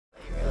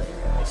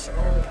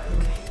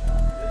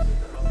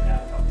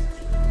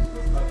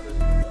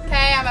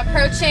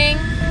approaching.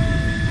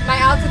 My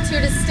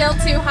altitude is still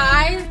too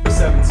high.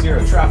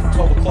 70, traffic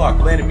 12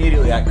 o'clock, land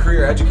immediately at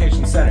Career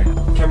Education Center.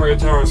 Camarillo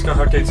Tower,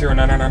 Skyhawk Gate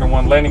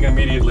 09991, landing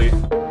immediately.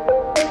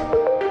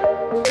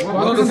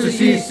 Welcome to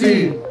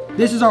CEC.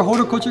 This is our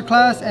horticulture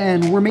class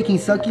and we're making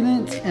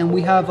succulents, and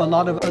we have a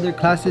lot of other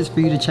classes for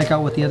you to check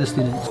out with the other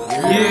students.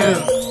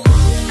 Yeah.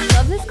 I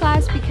love this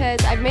class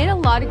because I've made a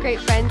lot of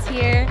great friends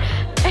here.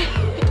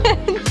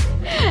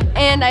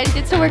 And I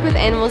get to work with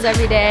animals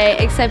every day,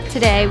 except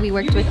today we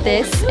worked with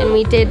this, and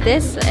we did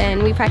this,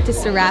 and we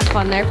practiced a rap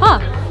on their paw.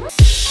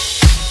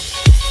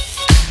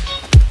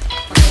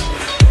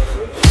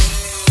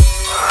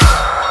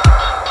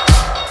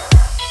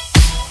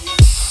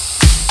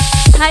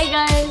 Hi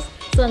guys!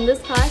 So in this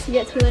class you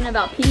get to learn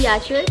about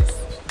pediatrics,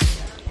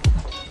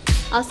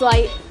 also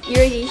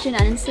irrigation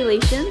and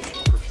installation,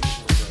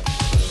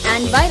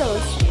 and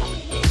vitals.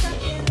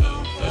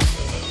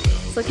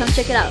 So come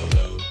check it out.